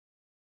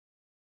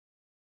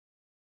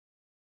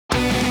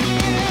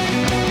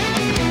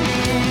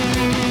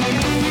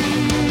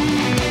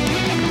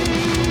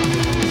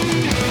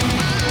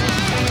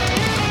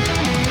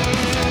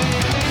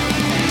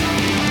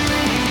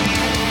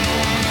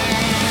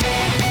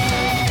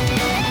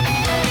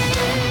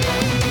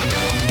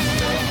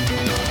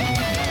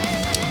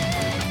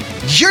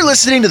You're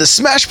listening to the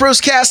Smash Bros.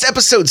 Cast,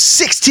 episode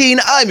 16.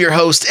 I'm your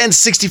host,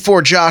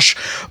 N64 Josh.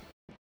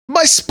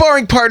 My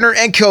sparring partner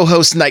and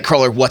co-host,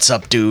 Nightcrawler. What's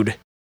up, dude?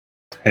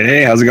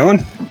 Hey, how's it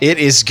going? It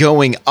is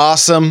going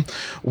awesome.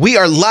 We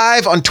are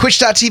live on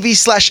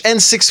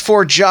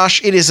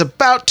twitch.tv/N64Josh. It is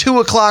about 2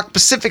 o'clock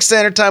Pacific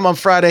Standard Time on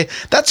Friday.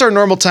 That's our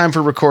normal time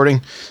for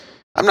recording.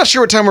 I'm not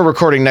sure what time we're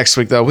recording next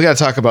week, though. We got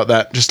to talk about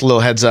that. Just a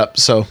little heads up.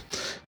 So,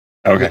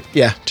 okay.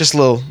 Yeah, just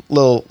a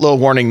little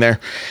warning there.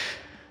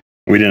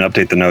 We didn't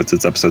update the notes.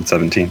 It's episode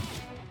 17.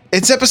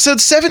 It's episode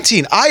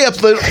 17. I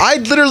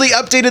literally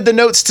updated the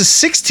notes to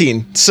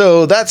 16.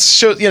 So that's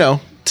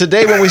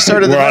today when we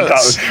started the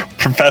notes.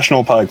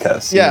 Professional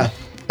podcast. Yeah.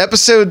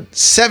 Episode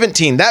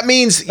 17. That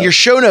means your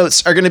show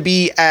notes are going to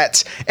be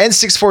at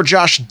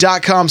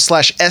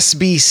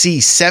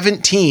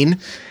n64josh.com/SBC17.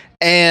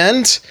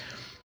 And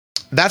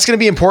that's going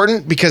to be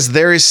important because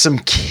there is some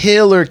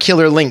killer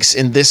links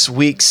in this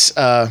week's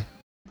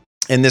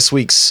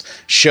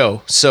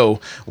show.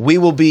 So we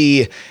will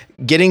be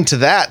getting to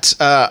that,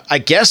 I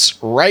guess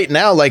right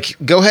now. Like,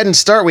 go ahead and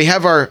start. We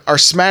have our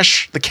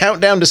Smash, the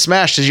countdown to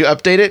Smash. Did you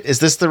update it? Is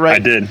this the right? I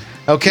did.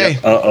 Okay.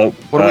 Yep.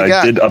 What do we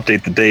got? I did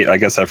update the date. I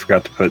guess I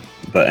forgot to put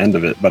the end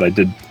of it, but I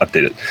did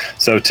update it.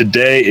 So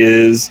today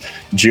is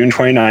June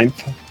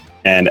 29th.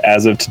 And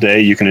as of today,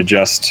 you can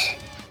adjust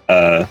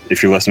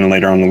if you're listening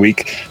later on in the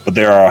week, but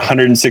there are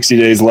 160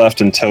 days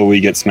left until we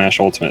get Smash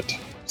Ultimate.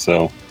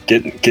 So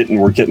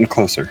we're getting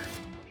closer.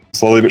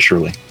 Slowly but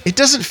surely. It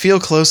doesn't feel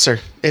closer.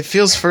 It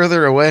feels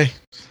further away.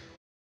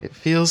 It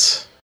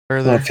feels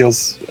further. Well, it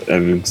feels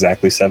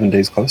exactly 7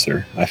 days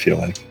closer, I feel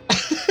like.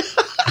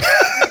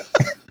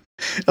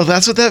 Oh,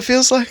 that's what that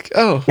feels like?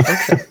 Oh,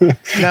 okay.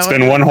 It's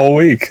been one whole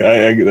week.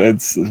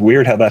 It's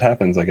weird how that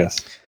happens, I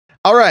guess.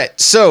 All right.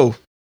 So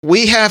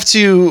we have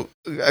to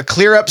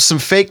clear up some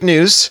fake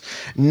news.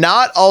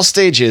 Not all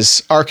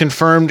stages are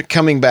confirmed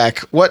coming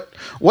back. We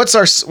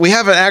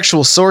have an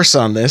actual source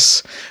on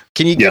this.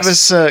 Can you give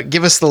us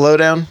the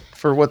lowdown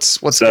for what's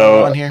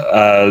going on here?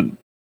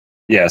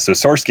 So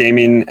Source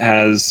Gaming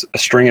has a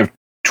string of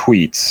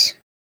tweets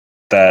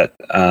that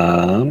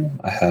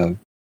I have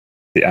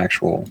the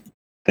actual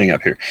thing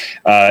up here.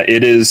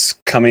 It is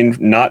coming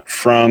not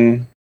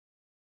from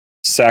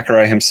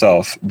Sakurai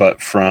himself,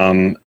 but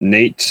from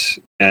Nate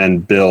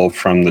and Bill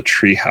from the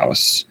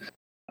Treehouse.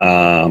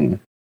 And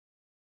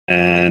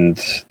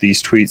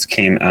these tweets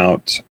came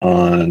out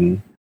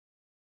on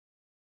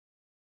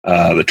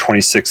the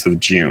 26th of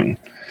June.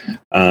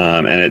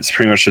 And it's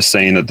pretty much just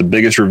saying that the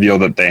biggest reveal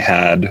that they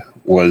had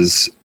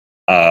was,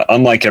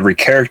 unlike every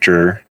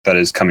character that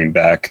is coming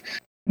back,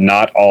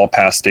 not all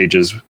past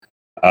stages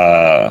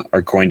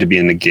are going to be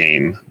in the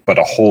game, but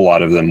a whole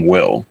lot of them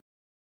will.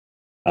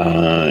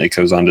 It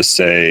goes on to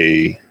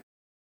say,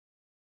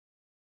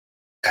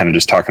 kind of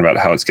just talking about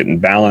how it's getting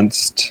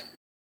balanced.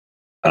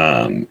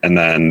 And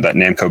then that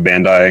Namco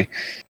Bandai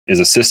is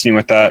assisting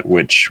with that,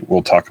 which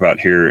we'll talk about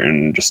here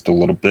in just a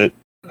little bit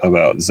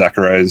about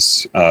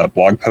Sakurai's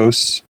blog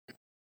posts.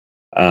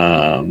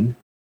 So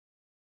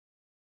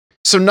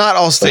not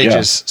all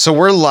stages. So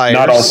we're liars.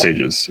 Not all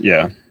stages.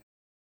 Yeah.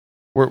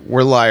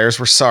 We're liars.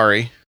 We're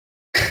sorry.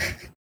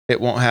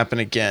 It won't happen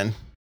again.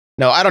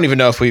 No, I don't even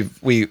know if we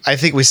I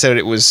think we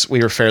said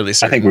we were fairly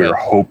certain. I think we were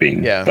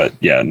hoping, but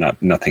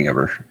nothing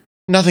ever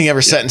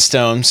set in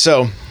stone.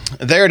 So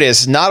there it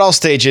is. Not all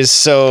stages.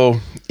 So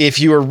if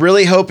you were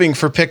really hoping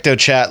for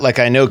PictoChat, like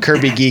I know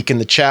Kirby Geek in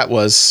the chat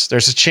was,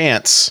 there's a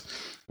chance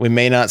we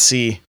may not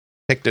see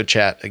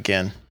PictoChat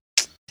again.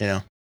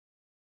 It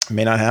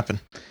may not happen.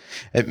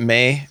 It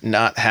may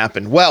not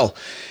happen. Well,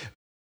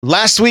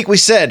 last week we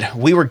said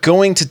we were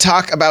going to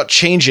talk about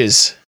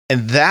changes,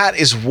 and that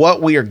is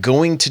what we are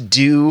going to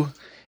do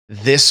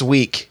this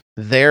week.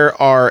 There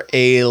are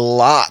a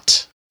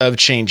lot of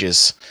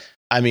changes.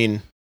 I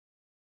mean,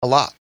 a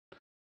lot.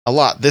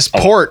 This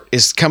port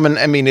is coming.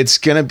 I mean, it's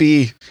going to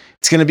be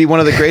one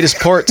of the greatest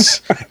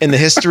ports in the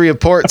history of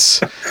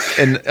ports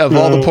and of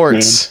all the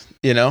ports,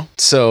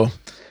 So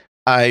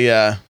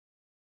I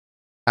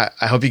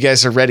hope you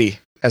guys are ready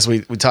as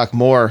we talk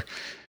more.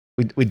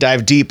 We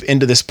dive deep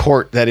into this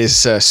port that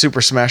is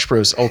Super Smash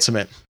Bros.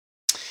 Ultimate.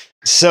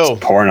 So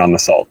it's pouring on the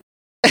salt.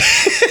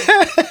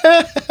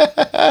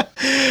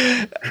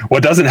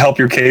 What doesn't help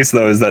your case,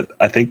 though, is that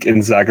I think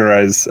in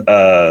Sakurai's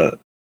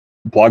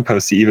blog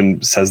post he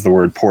even says the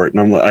word port,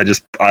 and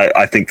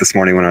I think this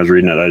morning when I was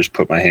reading it, I just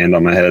put my hand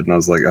on my head and I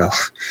was like, oh,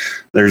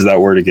 there's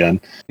that word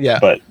again. Yeah.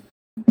 But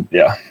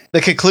yeah,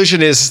 the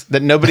conclusion is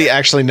that nobody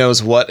actually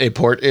knows what a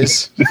port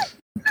is.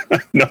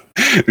 No,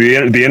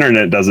 the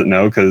internet doesn't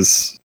know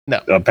because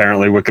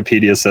apparently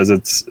Wikipedia says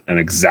it's an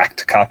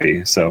exact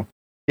copy. So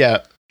yeah,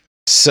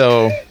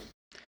 so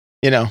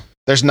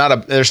there's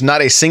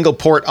not a single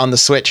port on the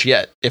Switch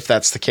yet, if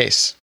that's the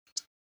case.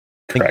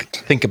 Correct.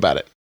 Think about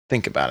it.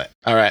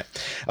 All right.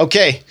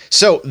 Okay.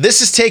 So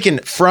this is taken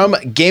from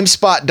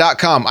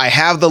GameSpot.com. I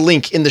have the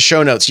link in the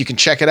show notes. You can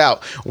check it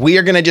out. We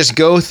are going to just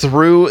go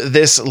through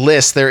this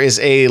list. There is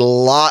a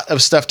lot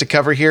of stuff to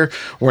cover here.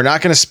 We're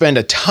not going to spend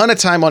a ton of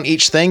time on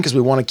each thing because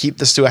we want to keep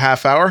this to a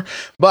half hour.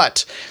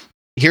 But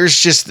here's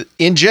just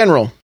in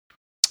general.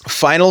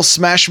 Final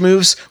Smash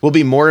moves will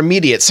be more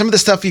immediate. Some of the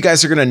stuff you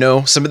guys are going to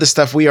know, some of the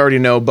stuff we already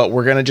know, but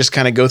we're going to just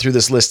kind of go through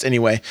this list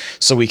anyway,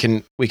 so we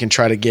can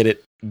try to get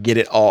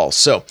it all.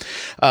 So,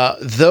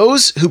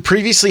 those who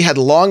previously had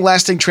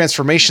long-lasting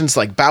transformations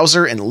like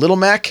Bowser and Little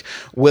Mac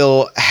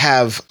will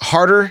have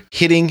harder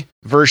hitting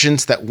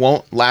versions that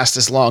won't last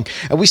as long.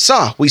 And we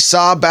saw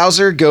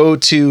Bowser go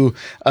to,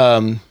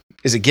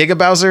 is it Giga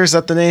Bowser? Is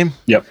that the name?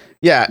 Yep.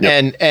 Yeah.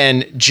 Yep.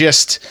 And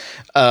just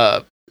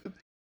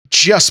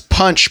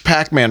punch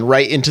Pac-Man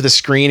right into the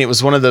screen. It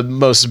was one of the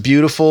most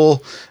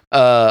beautiful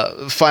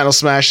Final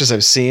Smashes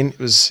I've seen.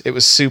 It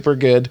was super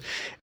good.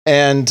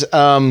 And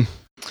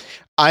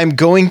I'm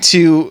going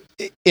to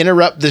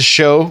interrupt this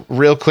show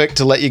real quick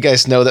to let you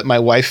guys know that my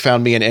wife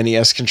found me an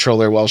NES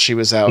controller while she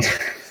was out.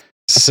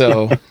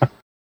 So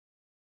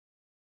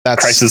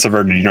that's crisis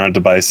averted. You don't have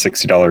to buy a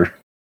 $60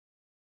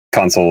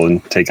 console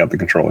and take out the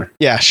controller.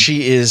 Yeah,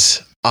 she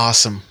is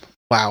awesome.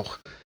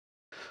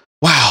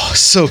 Wow,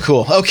 so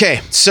cool. Okay,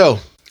 so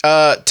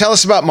tell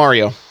us about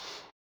Mario.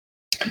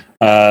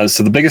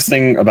 So the biggest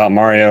thing about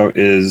Mario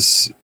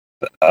is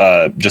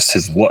just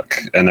his look,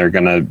 and they're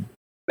gonna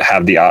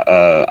have the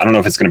I don't know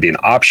if it's gonna be an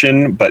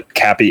option, but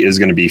Cappy is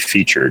gonna be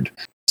featured.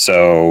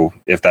 So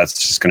if that's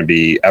just gonna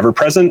be ever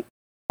present,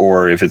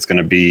 or if it's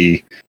gonna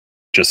be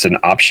just an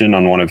option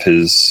on one of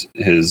his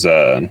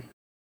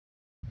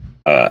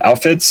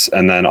outfits,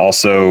 and then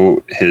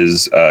also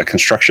his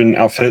construction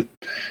outfit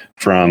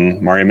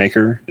from Mario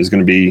Maker is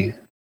going to be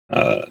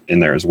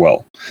in there as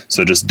well.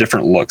 So just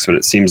different looks, but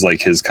it seems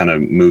like his kind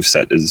of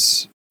moveset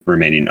is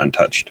remaining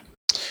untouched.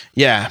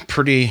 Yeah,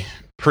 pretty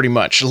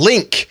much.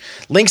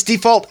 Link's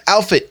default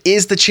outfit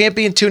is the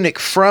champion tunic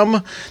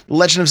from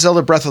Legend of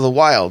Zelda Breath of the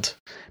Wild,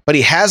 but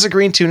he has a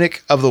green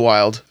tunic of the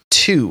Wild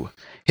too.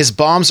 His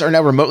bombs are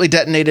now remotely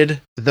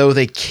detonated, though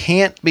they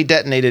can't be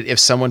detonated if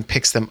someone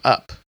picks them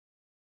up.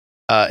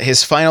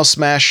 His final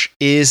smash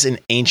is an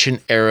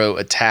ancient arrow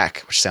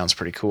attack, which sounds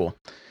pretty cool.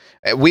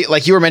 We,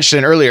 like you were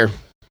mentioning earlier,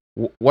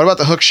 what about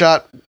the hook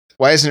shot?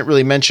 Why isn't it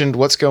really mentioned?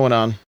 What's going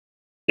on?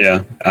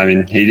 Yeah, I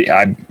mean, he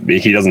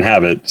doesn't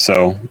have it,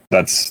 so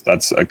that's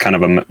a kind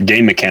of a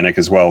game mechanic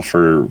as well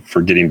for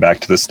getting back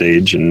to the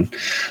stage and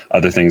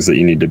other things that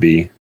you need to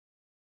be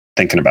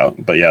thinking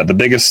about. But yeah, the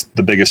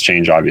biggest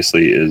change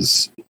obviously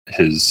is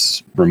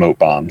his remote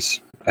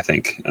bombs, I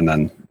think, and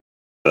then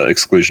the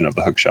exclusion of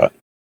the hook shot.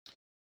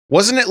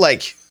 Wasn't it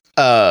like,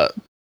 I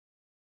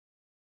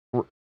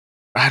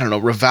don't know,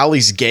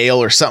 Rivali's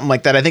Gale or something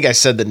like that? I think I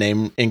said the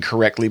name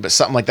incorrectly, but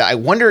something like that. I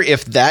wonder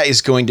if that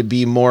is going to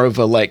be more of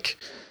a like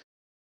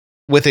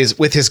with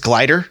his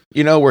glider,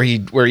 you know, where he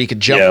could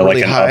jump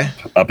really like high.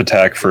 Up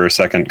attack for a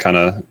second, kind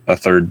of a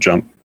third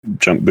jump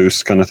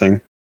boost kind of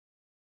thing.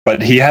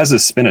 But he has a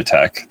spin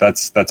attack.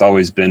 That's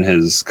always been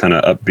his kind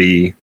of up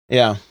B.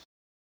 Yeah.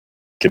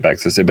 Get back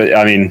to this, but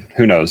I mean,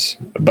 who knows?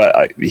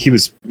 But he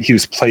was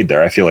played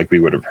there. I feel like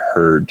we would have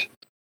heard,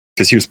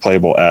 because he was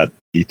playable at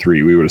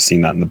E3. We would have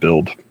seen that in the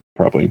build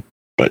probably,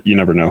 but you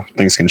never know.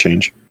 Things can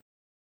change.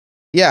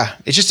 Yeah,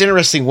 it's just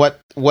interesting. What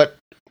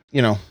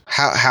you know?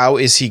 How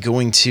is he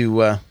going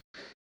to? I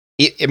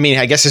mean,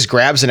 I guess his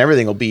grabs and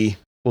everything will be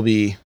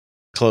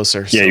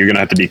closer. Yeah, you're gonna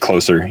have to be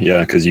closer.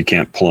 Yeah, because you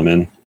can't pull him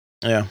in.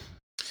 Yeah.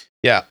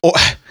 Oh,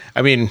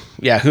 I mean,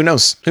 yeah. Who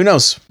knows?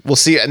 We'll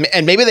see.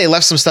 And maybe they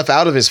left some stuff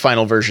out of his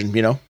final version.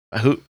 You know,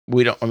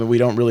 we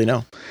don't really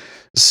know.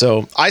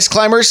 So, Ice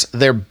Climbers,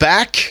 they're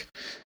back.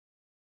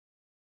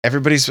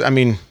 Everybody's. I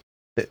mean,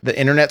 the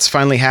internet's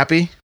finally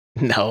happy.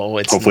 No,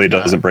 it's hopefully it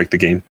doesn't break the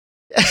game.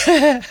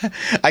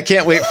 I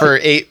can't wait for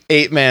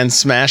eight-man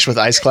Smash with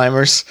Ice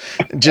Climbers.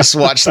 Just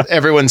watch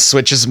everyone's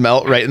switches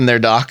melt right in their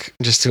dock,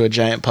 just to a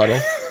giant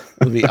puddle.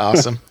 It'll be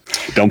awesome.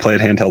 Don't play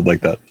it handheld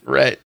like that.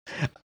 Right.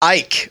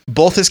 Ike,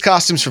 both his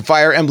costumes from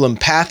Fire Emblem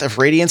Path of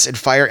Radiance and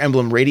Fire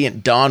Emblem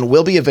Radiant Dawn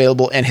will be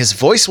available, and his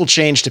voice will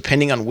change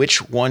depending on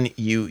which one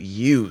you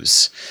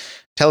use.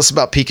 Tell us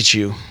about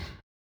Pikachu.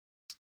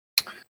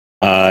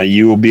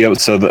 You will be able.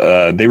 So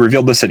they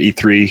revealed this at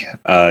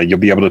E3. You'll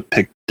be able to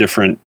pick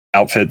different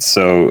outfits.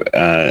 So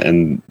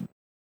and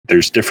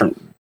there's different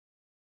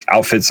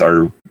outfits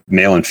are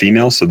male and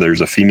female. So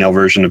there's a female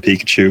version of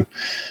Pikachu.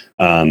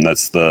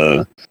 That's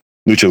the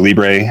Lucha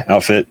Libre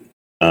outfit.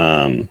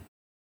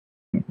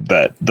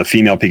 That the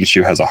female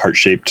Pikachu has a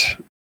heart-shaped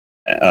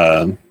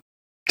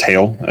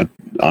tail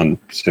on.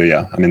 So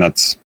yeah, I mean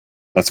that's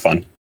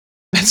fun.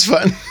 That's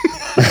fun.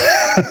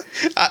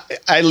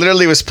 I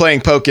literally was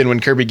playing Pokken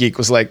when Kirby Geek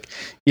was like,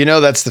 you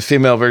know, that's the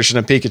female version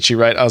of Pikachu,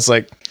 right? I was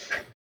like,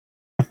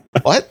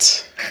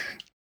 what?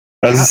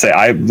 I was to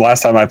say,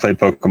 last time I played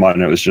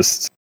Pokemon, it was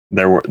just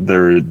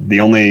there's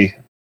only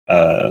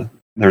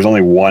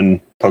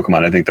one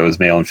Pokemon I think that was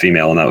male and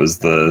female, and that was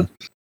the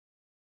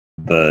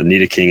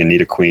Nidoking and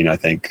Nidoqueen. I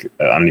think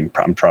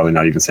I'm probably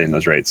not even saying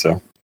those right,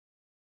 so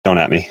don't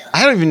at me.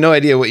 I don't even know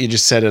idea what you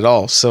just said at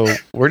all. So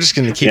we're just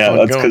going to keep on going.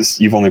 Yeah, that's because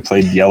you've only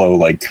played Yellow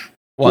like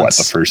once.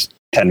 The first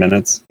 10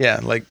 minutes? Yeah,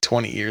 like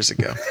 20 years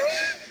ago.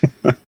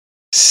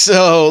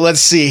 So let's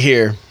see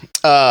here.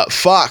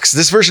 Fox.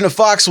 This version of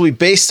Fox will be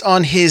based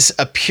on his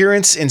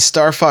appearance in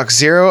Star Fox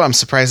Zero. I'm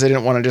surprised they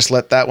didn't want to just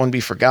let that one be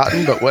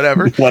forgotten, but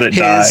whatever. Let it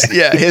die.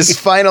 Yeah, his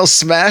final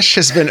smash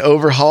has been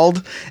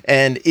overhauled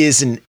and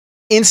is an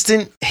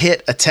instant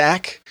hit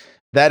attack.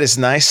 That is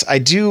nice. I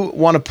do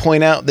want to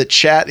point out that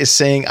chat is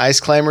saying Ice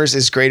Climbers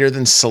is greater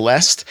than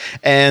Celeste.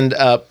 And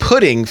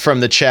Pudding from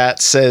the chat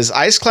says,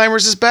 Ice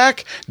Climbers is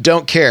back?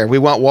 Don't care. We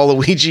want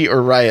Waluigi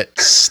or Riot.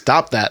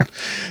 Stop that.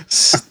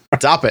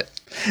 Stop it.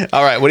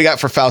 All right. What do you got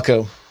for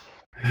Falco?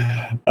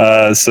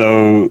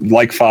 So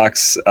like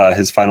Fox,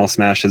 his final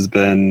smash has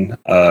been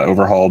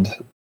overhauled.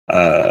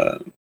 No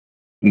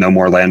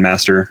more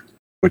Landmaster,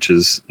 which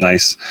is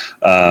nice.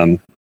 The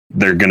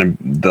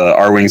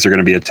R-Wings are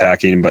gonna be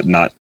attacking, but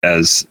not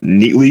as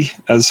neatly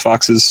as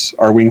Fox's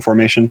R-Wing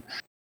formation.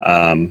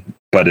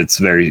 But it's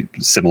very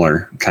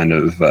similar kind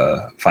of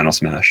final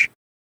smash.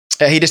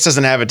 Yeah, he just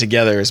doesn't have it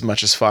together as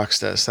much as Fox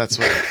does. That's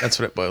what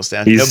it boils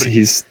down to.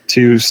 He's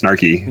too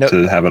snarky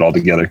to have it all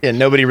together. Yeah,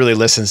 nobody really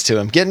listens to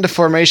him. Get into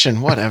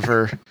formation,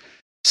 whatever.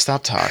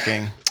 Stop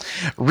talking.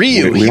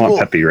 Ryu. We want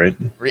Peppy, right?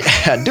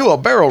 Do a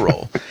barrel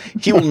roll.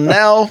 He will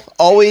now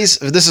always,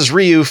 this is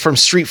Ryu from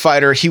Street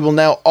Fighter, he will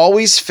now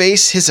always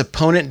face his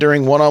opponent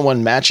during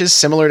one-on-one matches,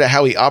 similar to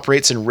how he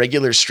operates in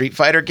regular Street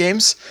Fighter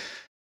games.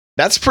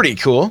 That's pretty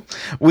cool,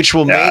 which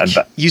will make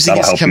using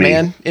his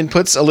command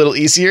inputs a little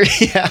easier.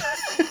 Yeah.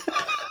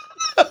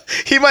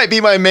 He might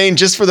be my main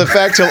just for the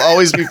fact he'll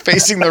always be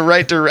facing the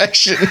right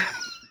direction.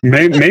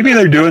 Maybe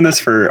they're doing this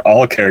for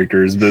all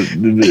characters, but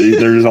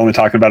they're just only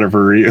talking about it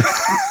for Ryu.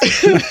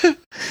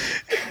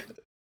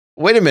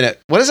 Wait a minute.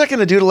 What is that going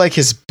to do to like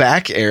his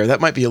back air? That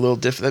might be a little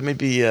different. That might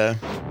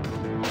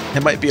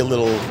be a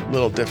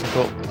little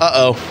difficult.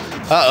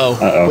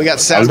 Uh-oh. We got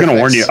sound I was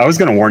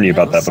going to warn you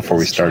about that Let's before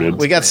we started.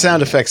 We got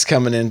sound effects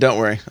coming in. Don't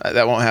worry.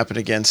 That won't happen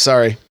again.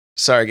 Sorry,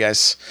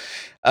 guys.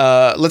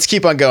 Let's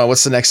keep on going.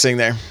 What's the next thing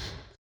there?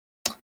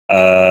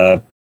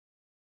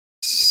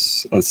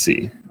 Let's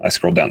see. I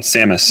scrolled down.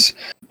 Samus.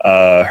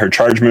 Her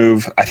charge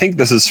move. I think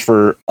this is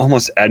for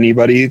almost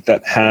anybody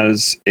that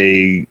has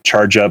a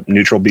charge up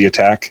neutral B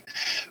attack.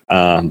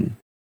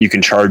 You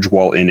can charge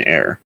while in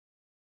air.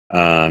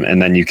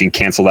 And then you can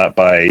cancel that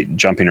by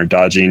jumping or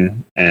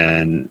dodging,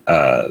 and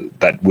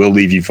that will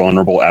leave you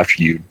vulnerable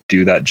after you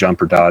do that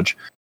jump or dodge.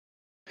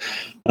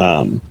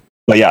 But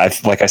yeah,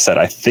 like I said,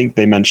 I think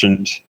they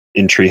mentioned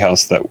in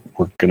Treehouse that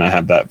we're going to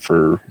have that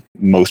for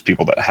most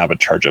people that have a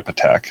charge up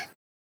attack.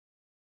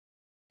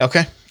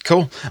 Okay,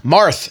 cool.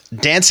 Marth,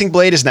 Dancing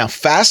Blade is now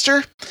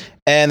faster,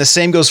 and the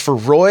same goes for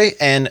Roy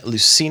and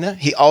Lucina.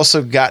 He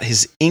also got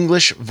his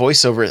English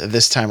voiceover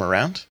this time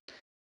around.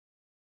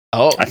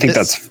 Oh, I think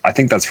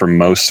that's for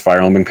most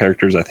Fire Emblem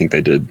characters. I think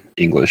they did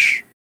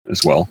English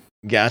as well.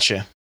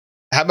 Gotcha.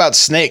 How about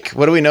Snake?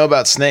 What do we know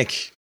about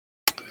Snake?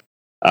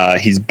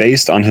 He's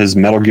based on his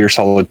Metal Gear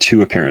Solid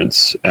 2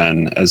 appearance,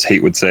 and as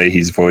Hate would say,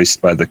 he's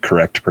voiced by the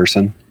correct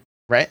person.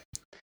 Right.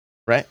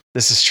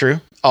 This is true.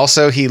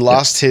 Also, he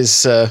lost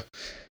his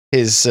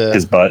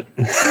butt.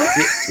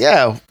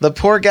 Yeah, the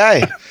poor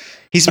guy.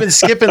 He's been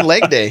skipping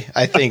leg day,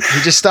 I think. He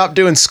just stopped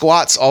doing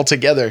squats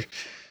altogether.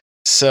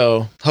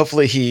 So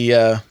hopefully he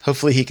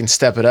can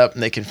step it up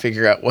and they can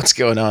figure out what's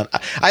going on.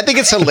 I think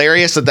it's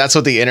hilarious that that's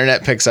what the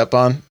internet picks up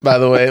on, by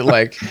the way.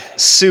 Like,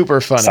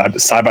 super funny.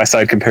 Side by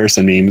side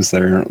comparison memes.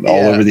 They're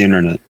all over the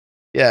internet.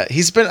 Yeah,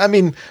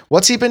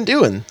 what's he been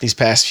doing these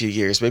past few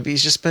years? Maybe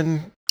he's just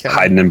been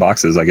hiding in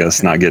boxes, I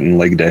guess, not getting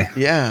leg day.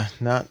 Yeah,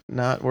 not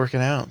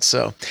working out.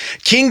 So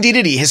King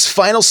Dedede, his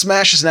final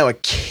smash is now a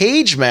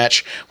cage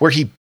match where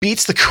he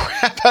beats the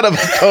crap out of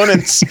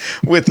opponents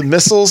with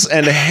missiles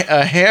and a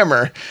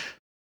hammer.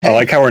 I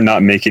like how we're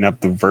not making up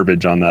the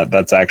verbiage on that.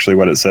 That's actually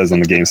what it says on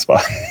the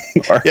GameSpot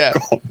article. Yeah,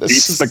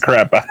 beats the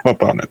crap out of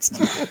opponents.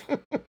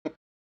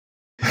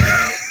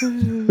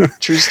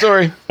 True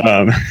story.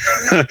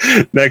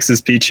 Next is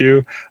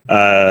Pichu.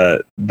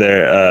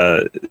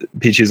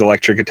 Pichu's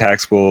electric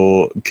attacks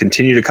will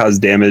continue to cause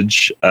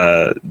damage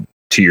to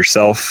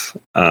yourself.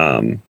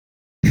 And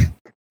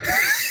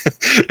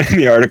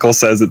the article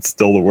says it's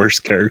still the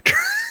worst character.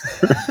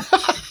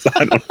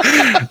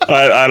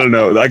 I don't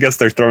know. I guess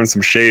they're throwing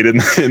some shade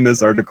in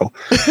this article.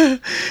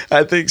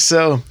 I think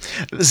so.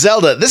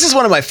 Zelda. This is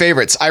one of my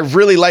favorites. I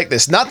really like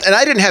this. And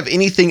I didn't have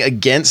anything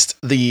against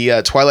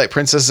the Twilight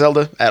Princess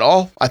Zelda at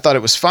all. I thought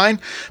it was fine,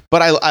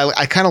 but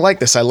I kind of like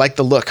this. I like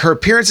the look. Her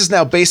appearance is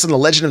now based on The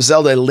Legend of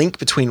Zelda: Link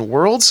Between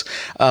Worlds.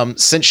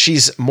 Since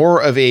she's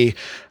more of a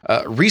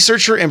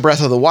researcher in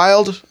Breath of the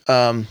Wild,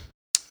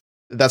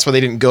 that's why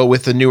they didn't go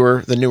with the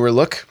newer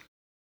look.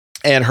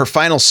 And her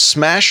final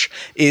smash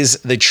is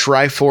the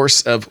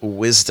Triforce of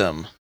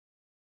Wisdom.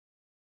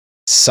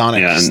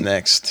 Sonic is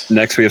next.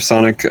 Next we have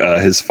Sonic.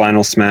 His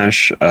final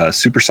smash,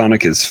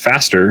 Supersonic, is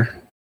faster,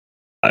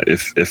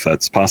 if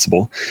that's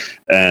possible.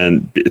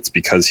 And it's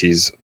because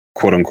he's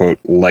quote unquote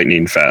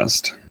lightning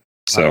fast.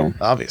 So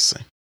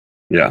obviously.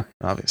 Yeah.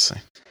 Obviously.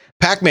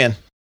 Pac-Man,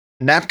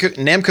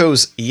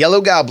 Namco's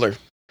Yellow Gobbler,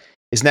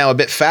 is now a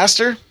bit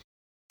faster,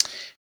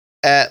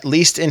 at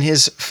least in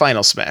his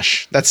final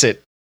smash. That's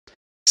it.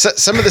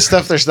 some of the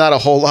stuff there's not a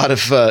whole lot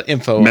of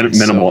info on,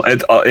 minimal.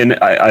 And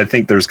I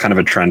think there's kind of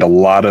a trend. A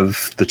lot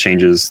of the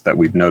changes that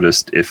we've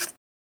noticed, if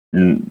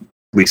at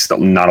least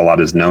not a lot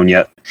is known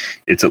yet,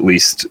 it's at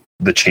least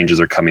the changes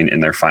are coming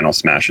in their final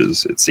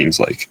smashes, it seems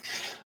like.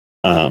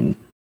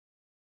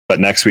 But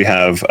next we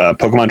have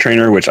Pokemon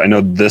Trainer, which I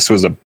know this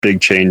was a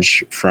big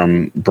change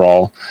from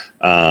Brawl,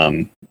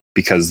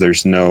 because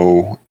there's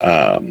no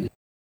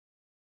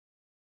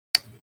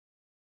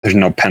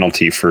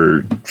penalty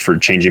for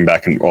changing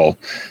back and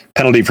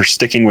penalty for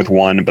sticking with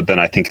one, but then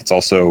I think it's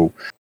also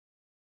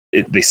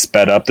they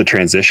sped up the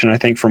transition, I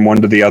think, from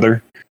one to the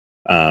other.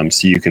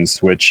 So you can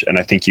switch, and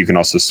I think you can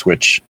also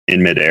switch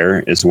in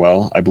midair as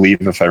well, I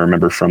believe, if I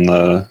remember from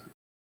the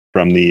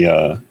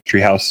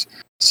treehouse.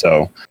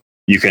 So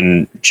you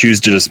can choose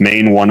to just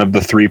main one of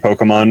the 3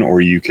 Pokemon, or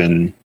you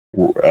can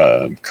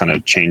kind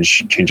of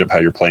change up how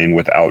you're playing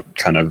without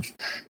kind of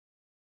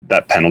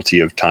that penalty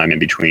of time in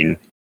between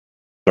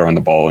throwing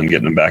the ball and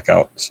getting them back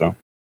out. So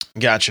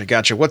gotcha.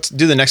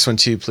 Do the next one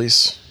too,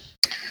 please.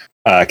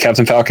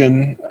 Captain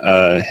Falcon,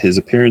 his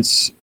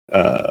appearance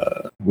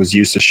was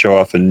used to show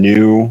off a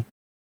new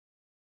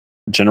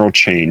general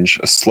change,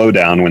 a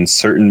slowdown when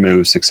certain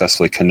moves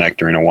successfully connect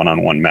during a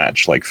one-on-one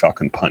match, like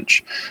Falcon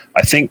Punch.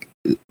 I think,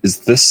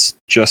 is this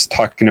just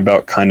talking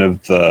about kind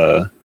of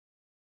the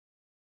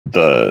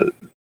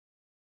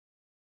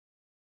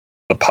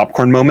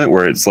popcorn moment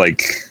where it's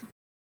like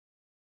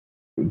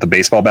the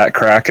baseball bat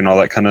crack and all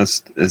that kind of,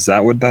 is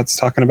that what that's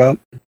talking about?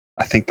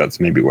 I think that's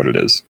maybe what it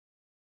is,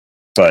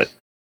 but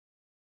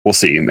we'll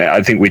see.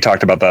 I think we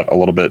talked about that a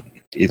little bit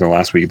either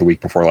last week or the week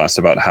before last,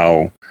 about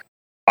how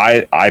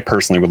I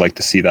personally would like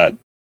to see that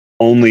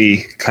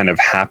only kind of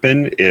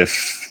happen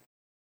if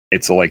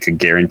it's like a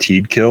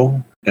guaranteed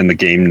kill and the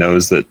game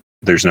knows that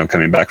there's no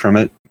coming back from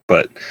it.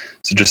 But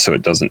so just so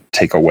it doesn't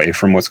take away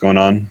from what's going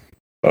on,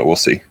 but we'll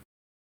see.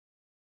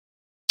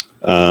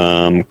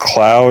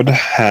 Cloud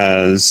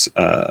has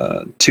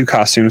 2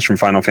 costumes from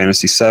Final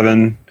Fantasy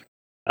VII,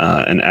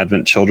 and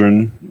Advent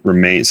Children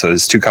remain. So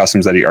his 2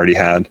 costumes that he already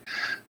had.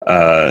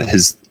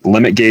 His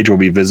limit gauge will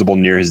be visible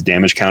near his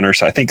damage counter.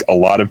 So I think a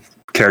lot of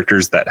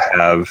characters that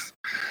have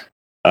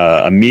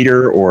a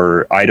meter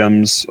or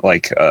items,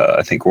 like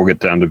I think we'll get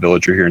down to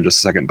Villager here in just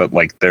a second, but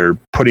like they're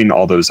putting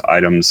all those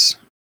items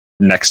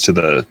next to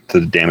the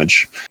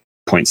damage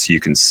points so you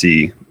can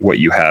see what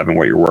you have and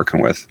what you're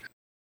working with.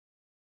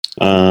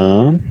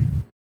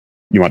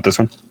 You want this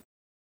one?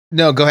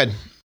 No, go ahead.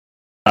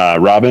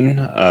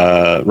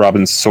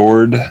 Robin's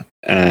sword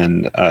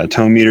and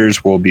tone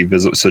meters will be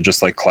visible. So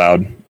just like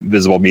Cloud,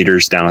 visible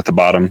meters down at the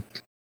bottom.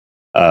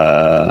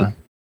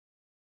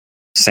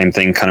 Same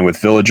thing kind of with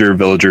Villager.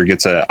 Villager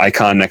gets an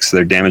icon next to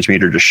their damage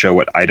meter to show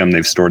what item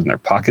they've stored in their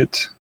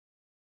pocket.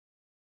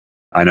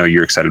 I know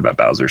you're excited about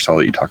Bowser, so I'll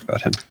let you talk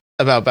about him.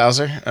 About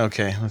Bowser?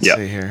 Okay, let's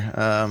see here.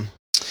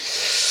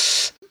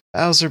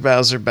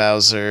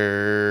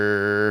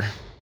 Bowser.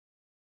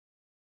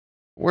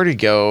 Where'd he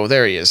go?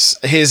 There he is.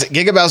 His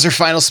Giga Bowser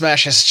Final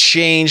Smash has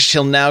changed.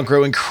 He'll now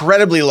grow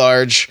incredibly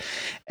large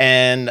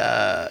and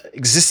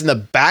exist in the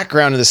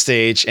background of the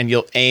stage, and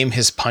you'll aim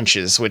his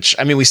punches, which,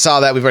 I mean, we saw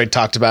that. We've already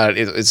talked about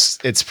it.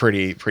 It's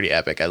pretty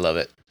epic. I love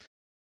it.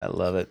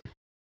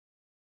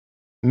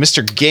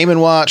 Mr. Game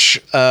 & Watch,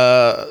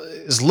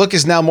 his look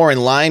is now more in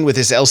line with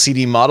his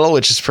LCD model,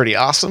 which is pretty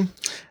awesome.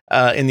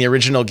 In the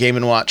original Game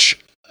 & Watch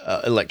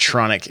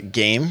electronic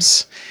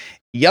games.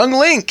 Young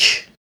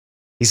Link,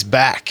 he's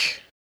back.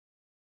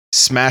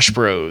 Smash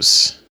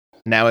Bros.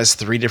 Now has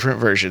 3 different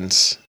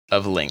versions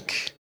of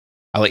Link.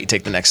 I'll let you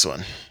take the next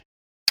one.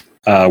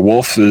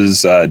 Wolf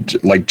is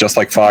just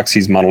like Fox.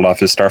 He's modeled off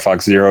his Star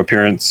Fox Zero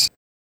appearance.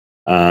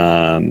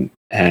 And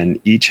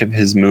each of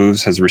his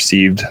moves has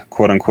received,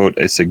 quote unquote,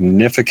 a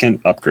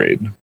significant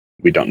upgrade.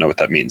 We don't know what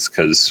that means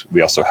because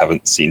we also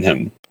haven't seen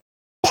him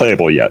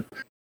playable yet.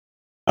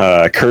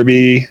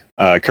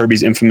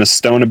 Kirby's infamous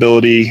stone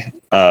ability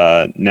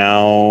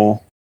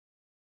now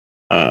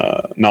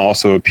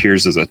also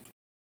appears as a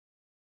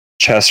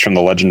chest from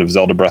The Legend of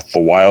Zelda Breath of the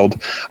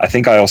Wild. I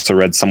think I also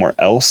read somewhere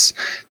else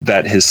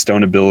that his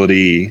stone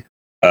ability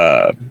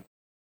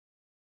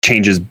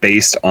changes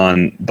based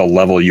on the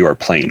level you are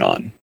playing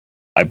on,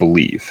 I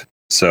believe.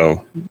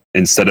 So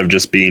instead of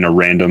just being a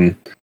random,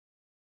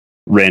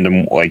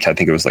 like I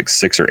think it was like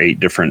 6 or 8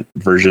 different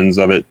versions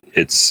of it,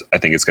 I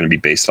think it's going to be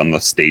based on the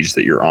stage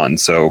that you're on.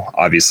 So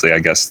obviously, I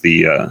guess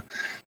the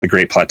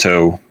Great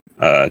Plateau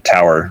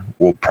Tower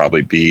will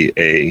probably be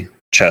a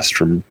chest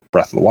from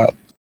Breath of the Wild.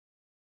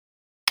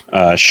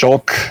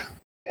 Shulk,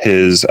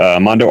 his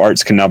Mondo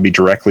arts can now be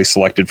directly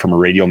selected from a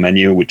radial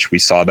menu, which we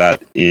saw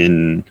that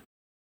it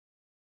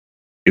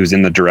was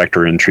in the Direct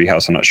or in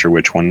Treehouse, I'm not sure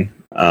which one.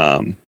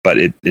 But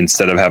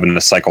instead of having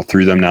to cycle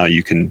through them now,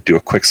 you can do a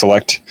quick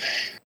select.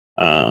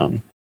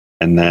 And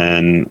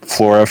then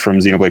Flora from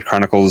Xenoblade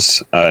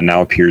Chronicles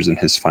now appears in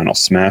his final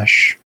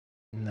smash.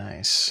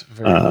 Nice.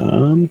 Very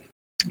cool.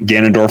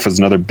 Ganondorf was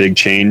another big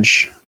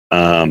change.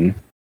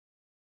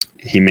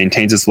 He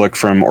maintains his look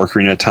from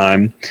Ocarina of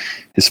Time.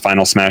 His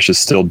final smash is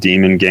still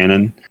Demon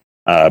Ganon.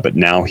 but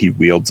now he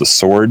wields a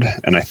sword,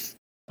 and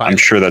I'm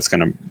sure that's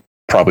going to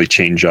probably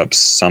change up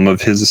some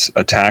of his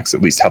attacks,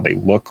 at least how they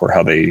look or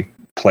how they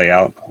play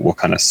out. We'll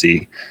kind of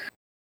see.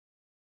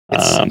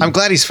 I'm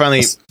glad he's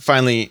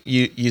finally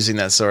using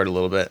that sword a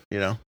little bit.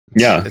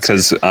 Yeah,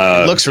 because it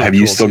looks really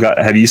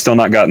have you still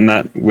not gotten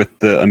that with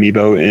the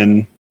amiibo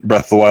in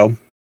Breath of the Wild?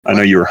 I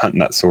know you were hunting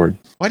that sword.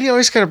 Why do you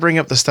always got to bring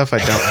up the stuff I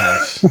don't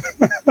have?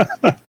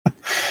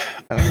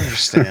 I don't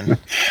understand.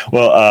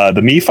 Well,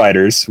 the Mii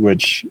Fighters,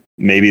 which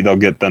maybe they'll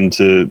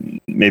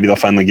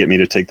finally get me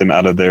to take them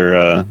out of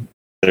their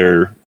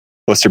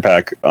blister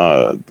pack.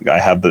 I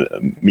have the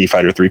Mii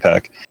Fighter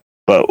 3-pack,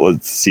 but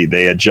let's see.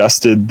 They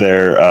adjusted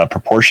their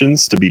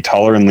proportions to be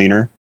taller and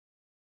leaner.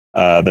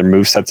 Their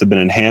movesets have been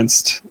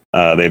enhanced.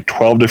 They have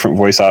 12 different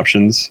voice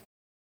options.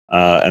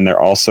 And they're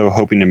also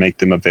hoping to make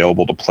them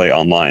available to play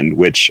online,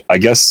 which I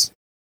guess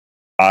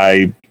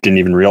I didn't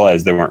even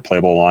realize they weren't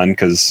playable online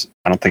because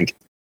I don't think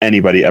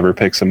anybody ever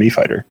picks a Mii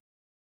Fighter.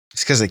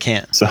 It's because they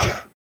can't. So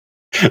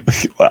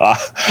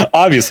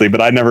obviously, but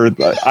I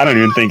don't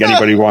even think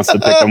anybody wants to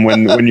pick them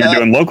when you're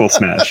doing local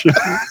Smash.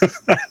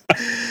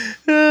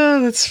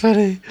 Oh, that's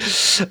funny.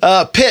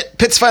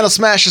 Pit's final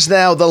smash is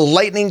now the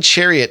Lightning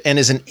Chariot and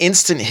is an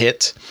instant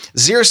hit.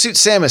 Zero Suit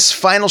Samus'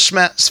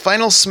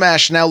 final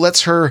smash now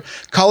lets her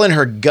call in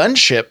her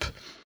gunship,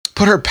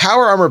 put her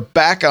power armor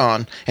back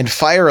on, and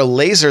fire a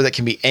laser that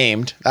can be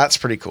aimed. That's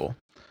pretty cool.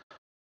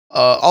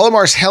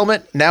 Olimar's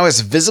helmet now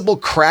has visible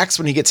cracks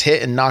when he gets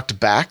hit and knocked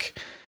back.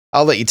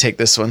 I'll let you take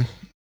this one.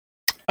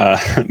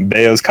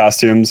 Bayo's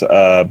costumes,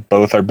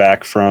 both are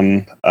back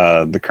from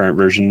the current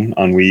version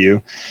on Wii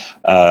U.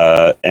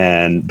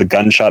 And the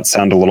gunshots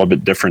sound a little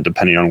bit different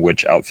depending on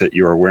which outfit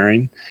you are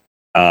wearing.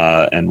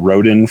 And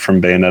Rodin from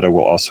Bayonetta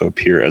will also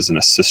appear as an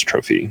assist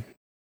trophy.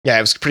 Yeah,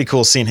 it was pretty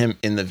cool seeing him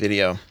in the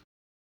video.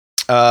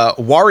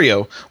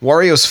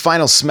 Wario's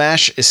final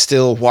smash is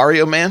still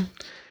Wario Man,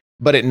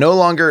 but it no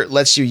longer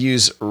lets you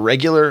use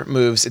regular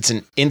moves. It's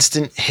an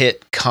instant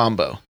hit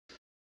combo.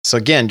 So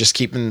again, just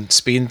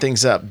speeding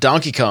things up.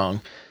 Donkey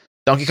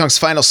Kong's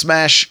final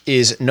smash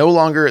is no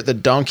longer the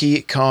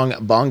Donkey Kong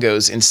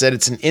bongos. Instead,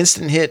 it's an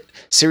instant hit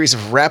series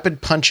of rapid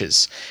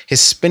punches.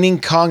 His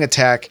spinning Kong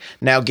attack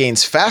now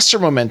gains faster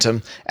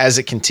momentum as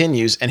it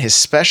continues, and his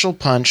special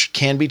punch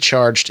can be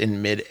charged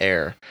in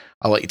mid-air.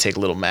 I'll let you take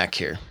Little Mac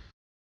here.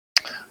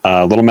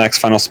 Little Mac's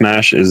final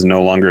smash is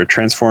no longer a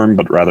transform,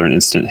 but rather an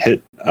instant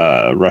hit.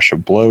 Rush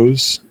of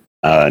blows.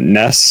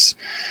 Ness,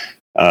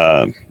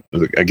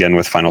 again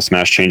with final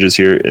smash changes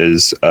here,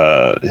 is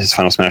his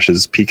final smash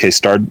is PK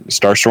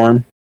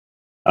Starstorm,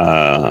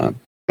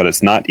 but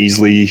it's not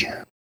easily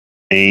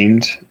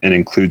aimed and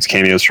includes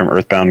cameos from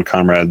Earthbound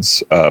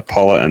comrades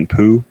Paula and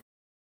Pooh.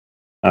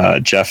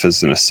 Jeff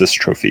is an assist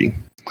trophy.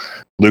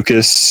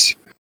 Lucas,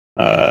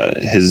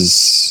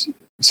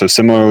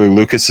 similarly,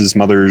 Lucas's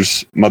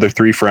mother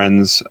three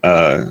friends,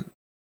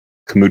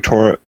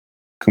 Kumatora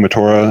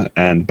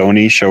and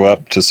Boney, show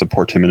up to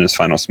support him in his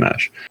final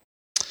smash.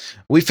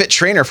 Wii Fit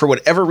Trainer, for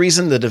whatever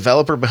reason, the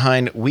developer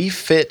behind Wii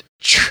Fit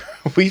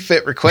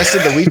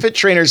requested the Wii Fit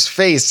Trainer's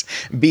face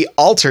be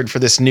altered for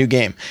this new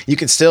game. You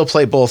can still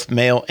play both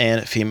male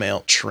and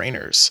female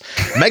trainers.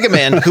 Mega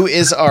Man, who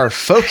is our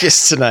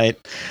focus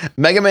tonight,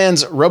 Mega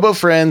Man's Robo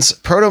Friends,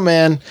 Proto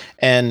Man,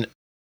 and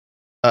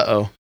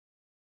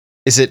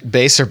is it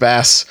bass or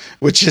bass?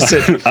 Which is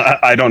it?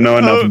 I don't know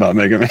enough about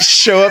Mega Man.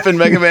 Show up in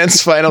Mega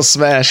Man's final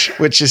smash,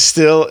 which is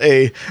still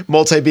a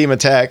multi-beam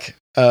attack.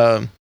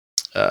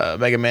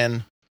 Mega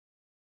Man.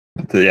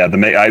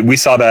 We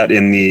saw that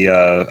in the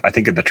I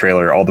think in the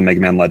trailer. All the Mega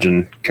Man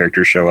Legend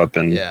characters show up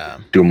and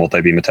do a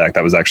multi-beam attack.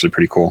 That was actually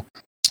pretty cool.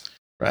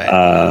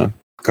 Right.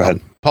 Go ahead.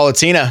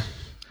 Palutena.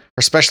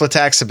 Her special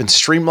attacks have been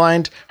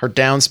streamlined. Her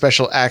down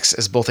special acts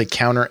as both a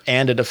counter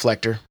and a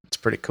deflector. It's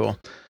pretty cool.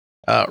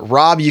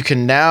 Rob, you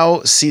can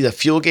now see the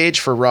fuel gauge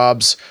for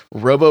Rob's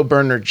Robo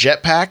Burner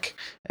jetpack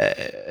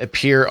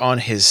appear on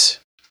his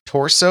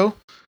torso.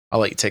 I'll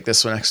let you take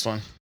this next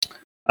one.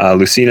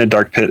 Lucina,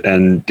 Dark Pit,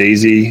 and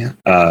Daisy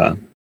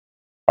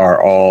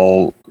are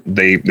all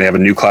they have a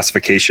new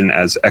classification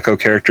as Echo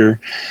character,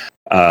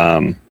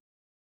 and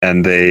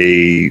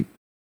they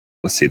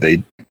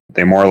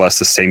more or less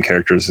the same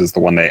characters as the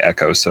one they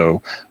echo.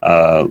 So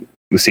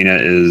Lucina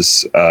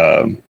is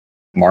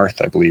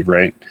Marth, I believe,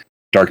 right?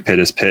 Dark Pit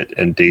is Pit,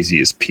 and Daisy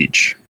is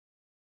Peach.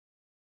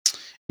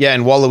 Yeah,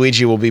 and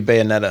Waluigi will be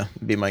Bayonetta,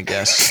 be my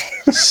guess.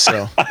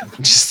 So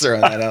just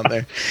throwing that out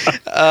there.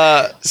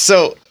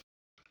 So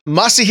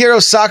Masahiro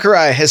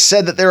Sakurai has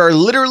said that there are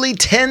literally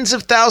tens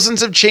of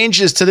thousands of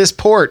changes to this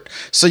port,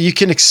 so you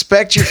can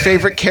expect your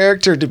favorite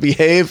character to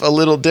behave a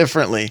little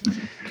differently.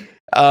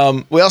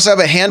 We also have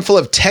a handful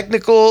of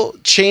technical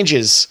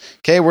changes.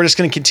 Okay, we're just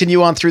going to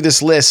continue on through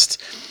this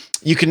list.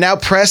 You can now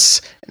press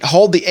and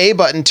hold the A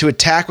button to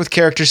attack with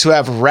characters who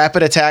have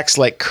rapid attacks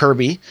like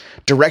Kirby.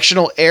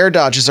 Directional air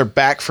dodges are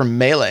back from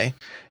Melee.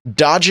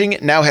 Dodging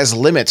now has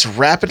limits.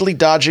 Rapidly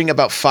dodging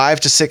about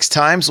 5 to 6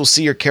 times will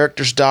see your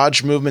character's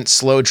dodge movement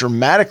slow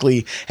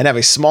dramatically and have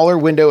a smaller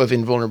window of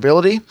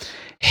invulnerability.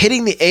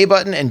 Hitting the A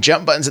button and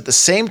jump buttons at the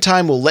same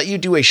time will let you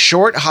do a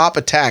short hop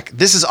attack.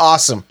 This is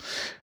awesome.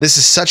 This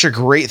is such a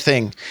great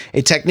thing.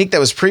 A technique that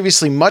was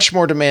previously much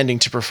more demanding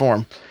to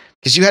perform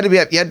because you had to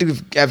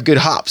have good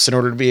hops in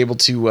order to be able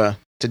to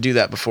do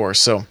that before.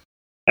 So,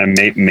 and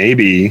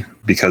maybe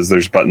because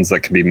there's buttons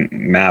that can be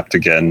mapped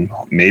again,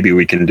 maybe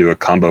we can do a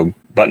combo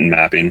button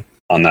mapping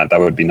on that. That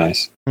would be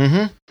nice.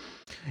 Mm-hmm.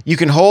 You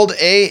can hold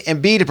A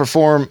and B to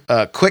perform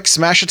quick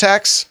smash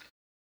attacks.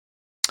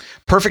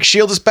 Perfect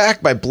Shield is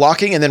back by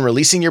blocking and then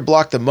releasing your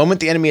block the moment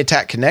the enemy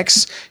attack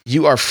connects.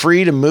 You are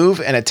free to move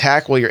and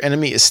attack while your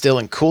enemy is still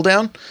in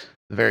cooldown.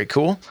 Very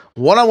cool.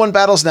 One-on-one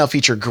battles now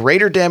feature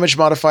greater damage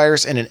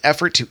modifiers in an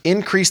effort to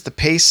increase the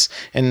pace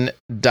and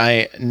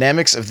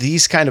dynamics of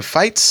these kind of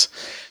fights.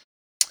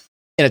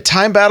 In a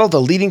time battle,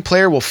 the leading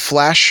player will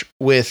flash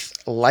with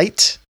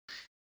light.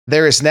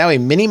 There is now a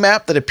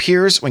mini-map that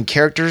appears when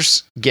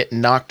characters get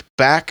knocked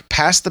back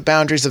past the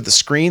boundaries of the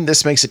screen.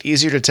 This makes it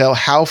easier to tell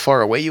how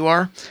far away you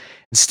are.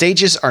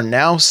 Stages are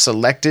now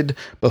selected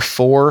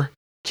before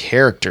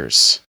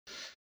characters.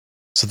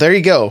 So there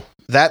you go.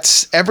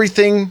 That's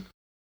everything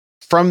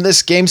from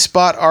this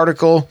GameSpot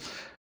article.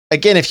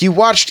 Again, if you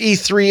watched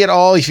E3 at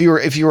all, if you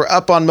were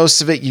up on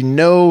most of it, you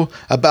know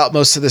about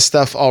most of this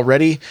stuff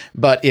already.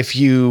 But if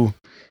you're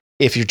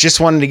just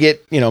wanting to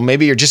get,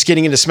 maybe you're just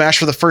getting into Smash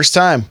for the first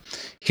time,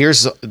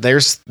 there's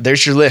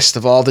your list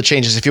of all the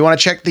changes. If you want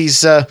to check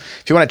these,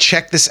 if you want to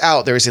check this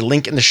out, there is a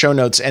link in the show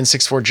notes,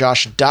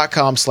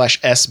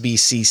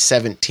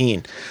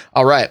 n64josh.com/SBC17.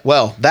 All right.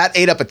 Well, that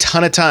ate up a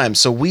ton of time.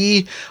 So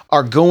we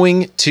are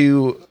going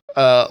to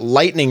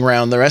lightning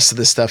round the rest of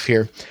this stuff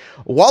here.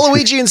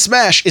 Waluigi in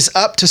Smash is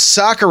up to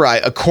Sakurai,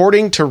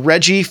 according to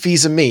Reggie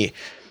Fils-Aimé.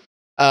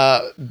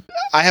 I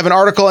have an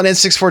article on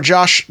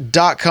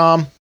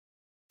n64josh.com.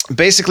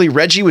 Basically,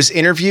 Reggie was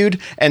interviewed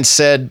and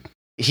said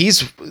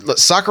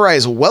Sakurai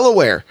is well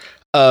aware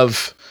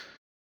of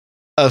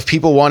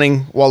people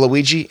wanting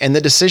Waluigi, and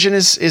the decision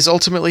is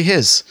ultimately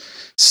his.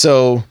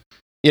 So,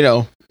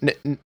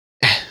 Nintendo's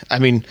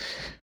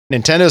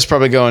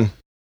probably going,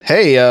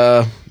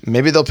 hey,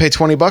 maybe they'll pay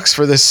 $20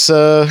 for this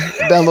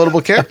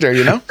downloadable character,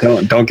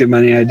 Don't give me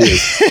any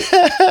ideas.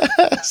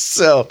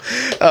 So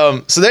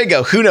there you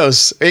go. Who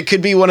knows? It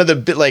could be one of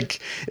the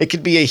it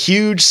could be a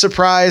huge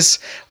surprise,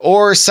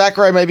 or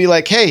Sakurai might be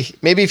like, hey,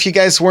 maybe if you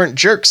guys weren't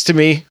jerks to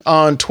me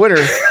on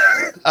Twitter,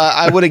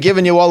 I would have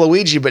given you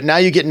Waluigi, but now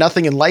you get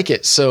nothing and like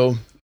it. So,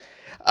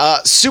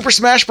 Super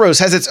Smash Bros.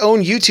 Has its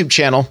own YouTube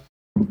channel.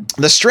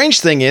 The strange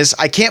thing is,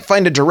 I can't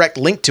find a direct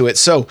link to it.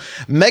 So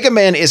Mega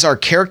Man is our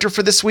character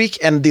for this week,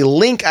 and the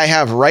link I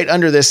have right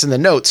under this in the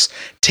notes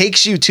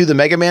takes you to the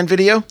Mega Man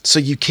video, so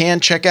you can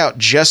check out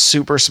just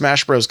Super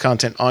Smash Bros.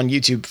 Content on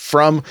YouTube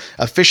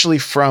officially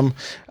from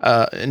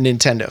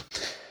Nintendo.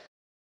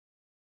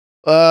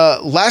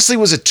 Lastly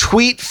was a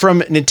tweet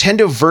from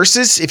Nintendo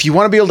Versus. If you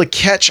want to be able to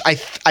catch, I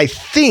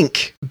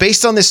think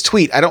based on this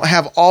tweet, I don't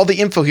have all the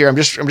info here. I'm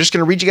just going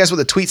to read you guys what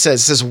the tweet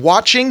says. It says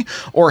watching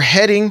or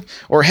headed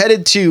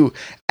to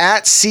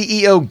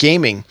 @CEO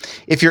Gaming.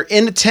 If you're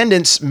in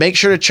attendance, make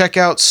sure to check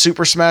out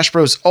Super Smash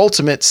Bros.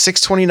 Ultimate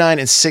 629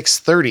 and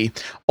 630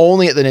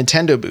 only at the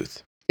Nintendo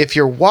booth. If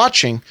you're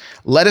watching,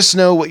 let us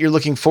know what you're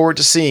looking forward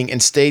to seeing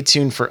and stay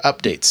tuned for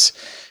updates.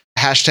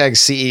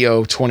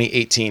 #CEO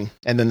 2018,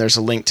 and then there's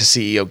a link to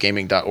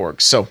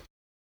ceogaming.org. So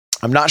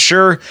I'm not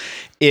sure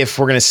if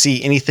we're going to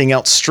see anything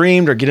else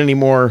streamed or get any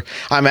more.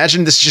 I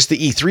imagine this is just the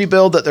E3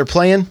 build that they're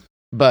playing,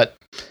 but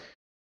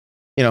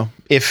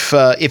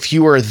if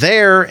you were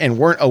there and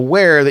weren't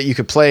aware that you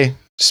could play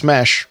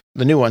Smash,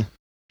 the new one,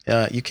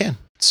 you can.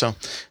 So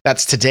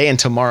that's today and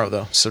tomorrow,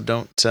 though. So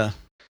don't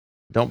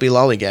be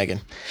lollygagging.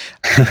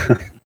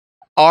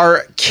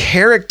 Our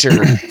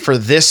character for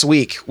this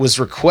week was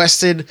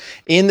requested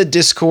in the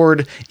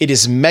Discord. It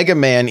is Mega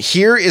Man.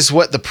 Here is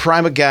what the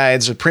Prima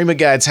Guides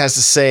has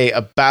to say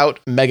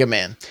about Mega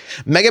Man.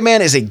 Mega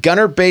Man is a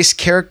gunner-based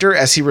character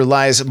as he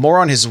relies more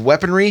on his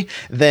weaponry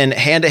than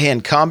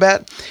hand-to-hand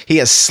combat. He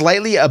has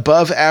slightly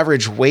above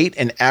average weight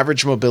and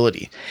average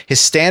mobility.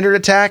 His standard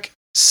attack,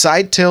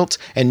 side tilt,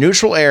 and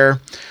neutral air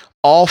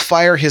all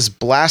fire his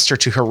blaster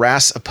to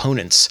harass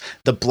opponents.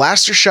 The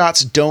blaster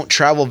shots don't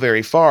travel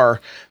very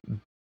far,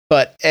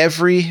 but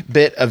every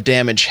bit of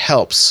damage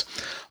helps.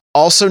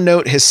 Also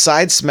note his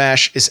side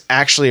smash is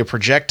actually a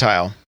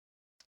projectile.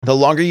 The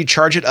longer you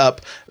charge it up,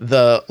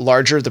 the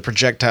larger the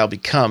projectile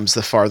becomes,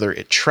 the farther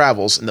it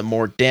travels, and the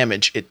more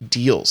damage it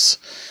deals.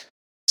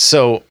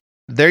 So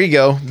there you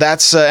go.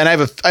 That's and I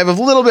have a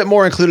little bit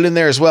more included in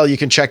there as well. You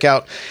can check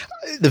out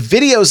the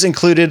videos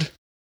included.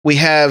 We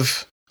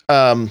have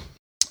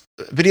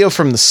video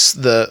from the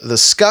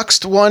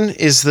Skuxt one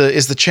is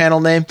the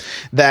channel name.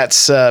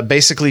 That's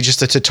basically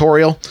just a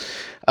tutorial.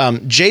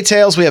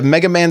 J-Tails, we have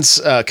Mega Man's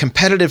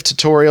competitive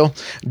tutorial.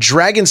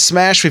 Dragon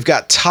Smash, we've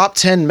got top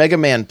 10 Mega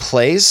Man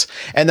plays.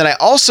 And then I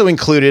also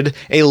included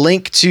a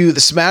link to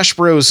the Smash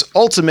Bros.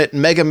 Ultimate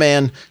Mega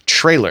Man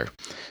trailer.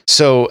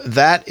 So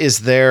that is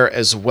there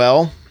as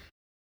well.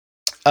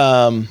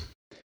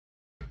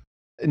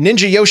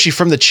 Ninja Yoshi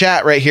from the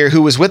chat right here,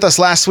 who was with us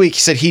last week, he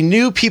said he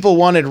knew people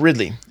wanted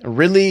Ridley.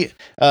 Ridley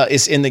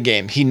is in the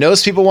game. He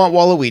knows people want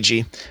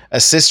Waluigi.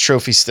 Assist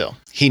trophy still.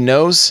 He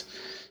knows.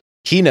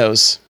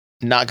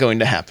 Not going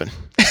to happen.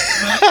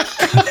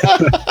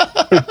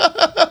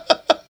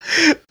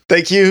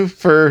 Thank you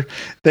for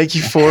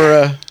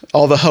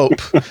all the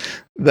hope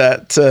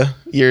that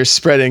you're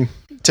spreading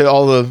to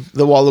all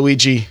the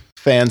Waluigi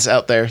fans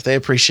out there. They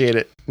appreciate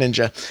it,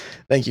 Ninja.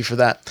 Thank you for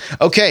that.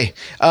 Okay.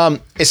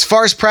 As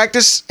far as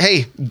practice,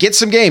 hey, get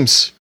some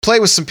games, play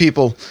with some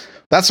people.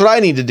 That's what I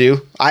need to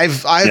do.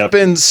 I've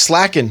been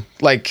slacking.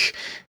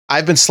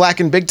 I've been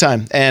slacking big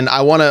time, and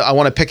I want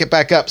to pick it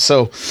back up.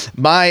 So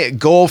my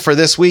goal for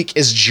this week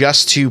is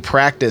just to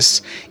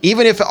practice.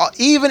 Even if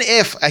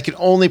I can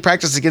only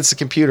practice against the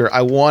computer,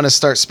 I want to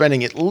start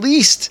spending at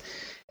least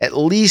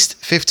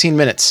 15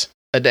 minutes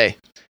a day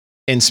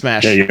in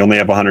Smash. Yeah, you only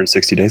have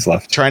 160 days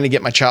left. Trying to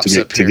get my chops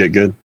up here. To get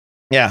good.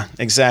 Yeah,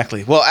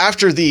 exactly. Well,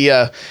 after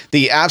the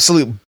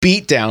absolute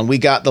beatdown we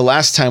got the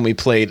last time we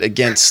played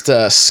against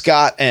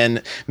Scott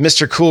and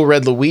Mr. Cool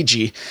Red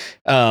Luigi,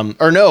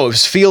 or no, it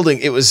was Fielding.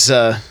 It was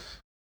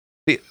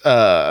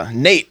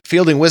Nate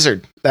Fielding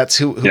Wizard. That's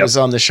who was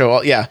on the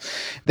show. Yeah,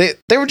 they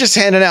were just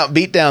handing out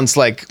beatdowns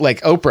like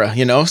Oprah,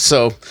 you know.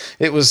 So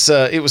it was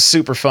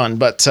super fun.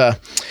 But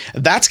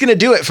that's gonna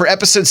do it for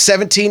episode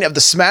 17 of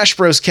the Smash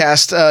Bros.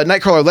 Cast.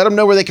 Nightcrawler, let them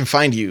know where they can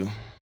find you.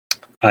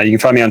 You can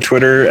find me on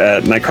Twitter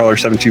at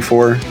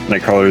Nightcrawler724.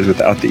 Nightcrawler is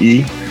without the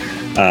E.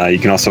 You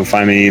can also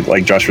find me,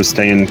 like Josh was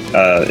saying,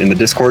 in the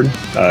Discord.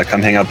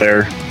 Come hang out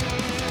there.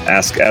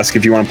 Ask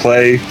if you want to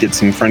play. Get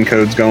some friend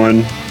codes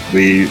going.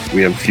 We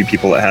have a few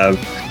people that have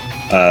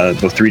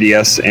both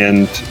 3DS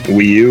and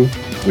Wii U.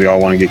 We all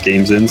want to get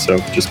games in, so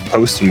just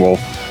post and you'll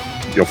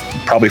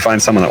probably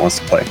find someone that wants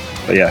to play.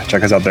 But yeah,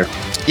 check us out there.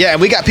 Yeah,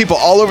 and we got people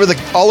all over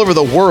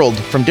the world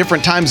from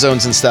different time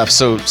zones and stuff.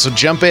 So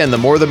jump in, the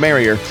more the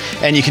merrier.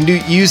 And you can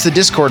use the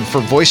Discord for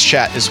voice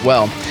chat as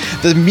well.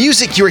 The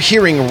music you're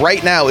hearing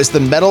right now is the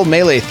Metal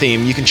Melee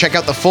theme. You can check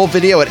out the full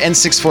video at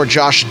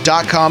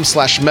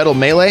n64josh.com/Metal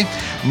Melee.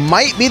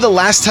 Might be the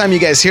last time you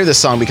guys hear this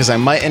song because I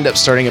might end up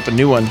starting up a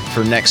new one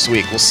for next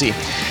week. We'll see.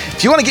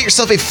 If you want to get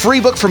yourself a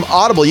free book from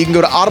Audible, you can go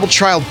to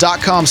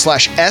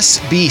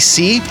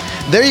audibletrial.com/SBC.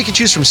 There you can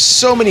choose from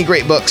so many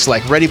great books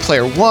like Ready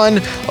Player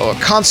One or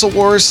Console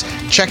Wars.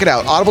 Check it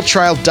out,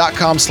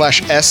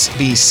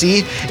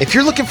 audibletrial.com/SBC. If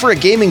you're looking for a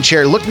gaming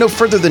chair, look no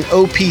further than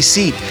OP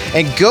Seat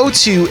and go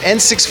to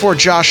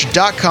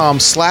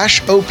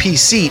n64josh.com/OP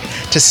Seat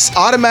to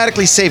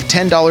automatically save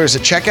 $10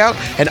 at checkout.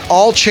 And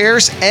all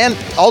chairs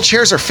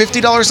are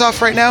 $50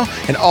 off right now,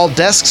 and all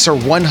desks are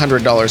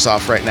 $100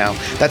 off right now.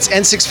 That's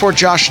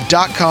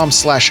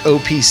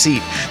n64josh.com/OP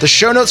Seat. The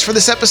show notes for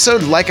this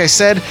episode, like I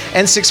said,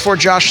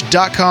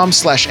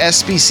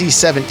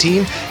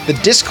 n64josh.com/SBC17. The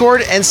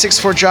Discord,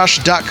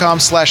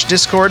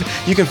 n64josh.com/Discord.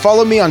 You can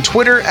follow me on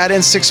Twitter at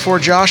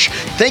n64josh.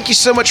 Thank you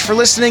so much for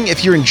listening.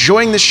 If you're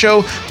enjoying the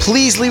show,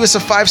 please leave us a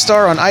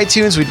 5-star on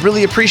iTunes. We'd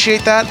really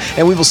appreciate that.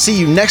 And we will see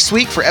you next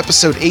week for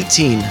episode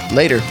 18.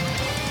 Later.